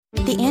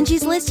The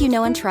Angie's List you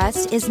know and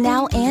trust is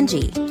now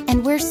Angie,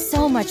 and we're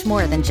so much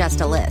more than just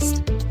a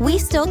list. We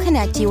still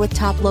connect you with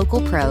top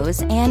local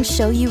pros and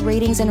show you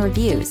ratings and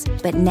reviews,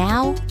 but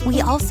now we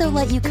also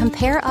let you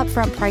compare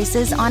upfront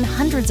prices on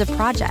hundreds of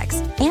projects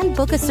and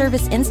book a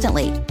service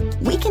instantly.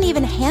 We can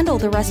even handle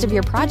the rest of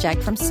your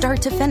project from start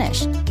to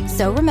finish.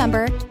 So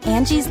remember,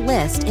 Angie's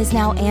List is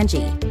now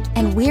Angie,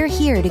 and we're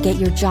here to get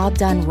your job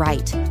done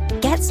right.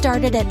 Get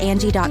started at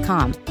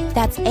Angie.com.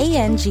 That's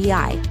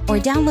ANGI, or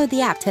download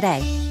the app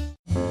today.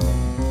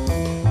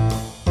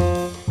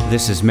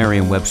 This is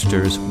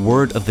Merriam-Webster's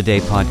Word of the Day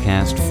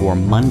podcast for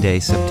Monday,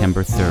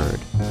 September 3rd.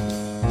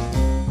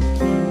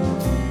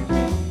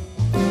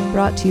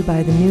 Brought to you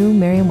by the new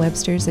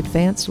Merriam-Webster's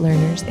Advanced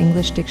Learners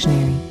English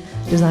Dictionary,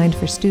 designed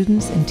for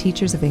students and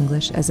teachers of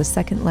English as a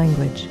second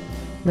language.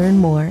 Learn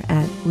more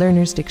at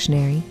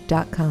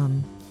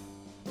learnersdictionary.com.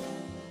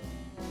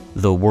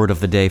 The word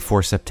of the day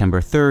for September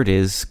 3rd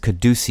is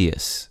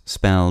caduceus,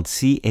 spelled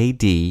C-A-D-U-C-E-U-S.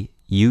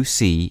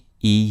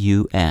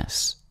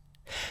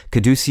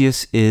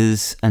 Caduceus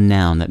is a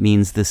noun that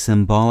means the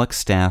symbolic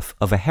staff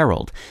of a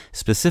herald,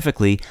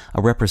 specifically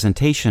a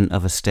representation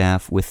of a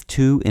staff with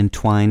two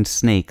entwined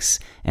snakes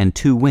and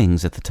two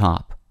wings at the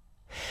top.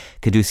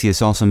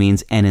 Caduceus also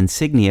means an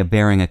insignia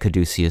bearing a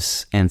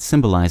caduceus and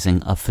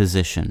symbolizing a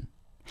physician.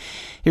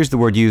 Here's the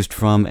word used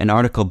from an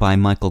article by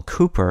Michael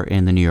Cooper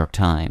in the New York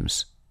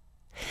Times.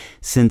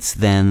 Since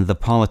then, the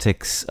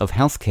politics of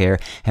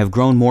healthcare have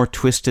grown more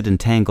twisted and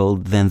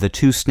tangled than the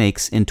two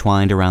snakes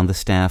entwined around the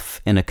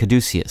staff in a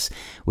caduceus,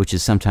 which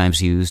is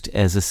sometimes used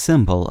as a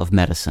symbol of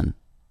medicine.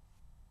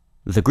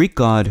 The Greek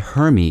god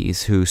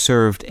Hermes, who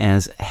served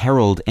as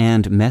herald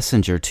and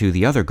messenger to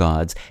the other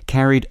gods,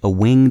 carried a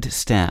winged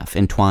staff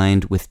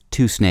entwined with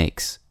two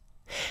snakes.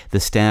 The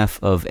staff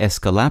of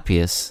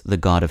Aesculapius, the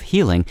god of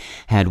healing,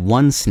 had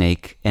one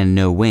snake and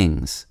no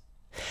wings.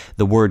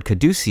 The word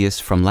caduceus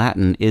from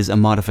Latin is a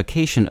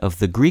modification of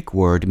the Greek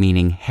word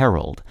meaning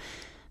herald.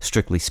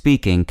 Strictly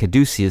speaking,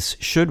 caduceus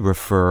should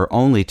refer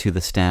only to the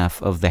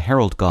staff of the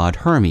herald-god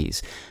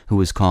Hermes, who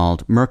was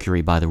called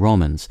Mercury by the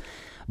Romans.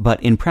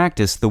 But in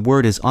practice, the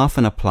word is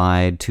often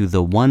applied to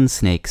the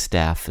one-snake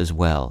staff as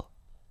well.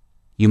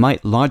 You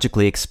might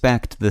logically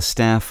expect the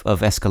staff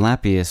of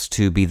Aesculapius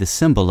to be the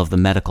symbol of the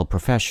medical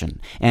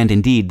profession, and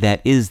indeed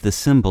that is the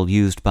symbol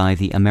used by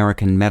the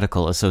American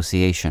Medical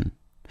Association.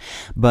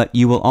 But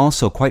you will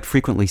also quite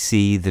frequently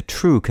see the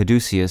true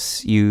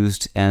caduceus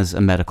used as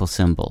a medical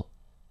symbol.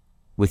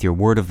 With your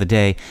word of the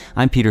day,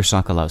 I'm Peter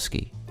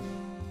Sokolowski.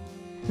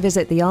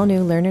 Visit the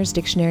all-new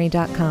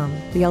learnersdictionary.com,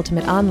 the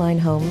ultimate online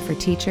home for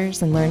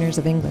teachers and learners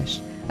of English.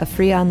 A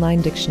free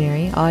online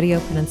dictionary, audio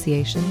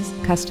pronunciations,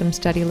 custom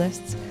study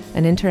lists,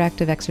 and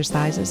interactive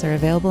exercises are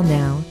available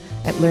now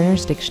at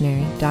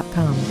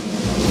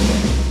learnersdictionary.com.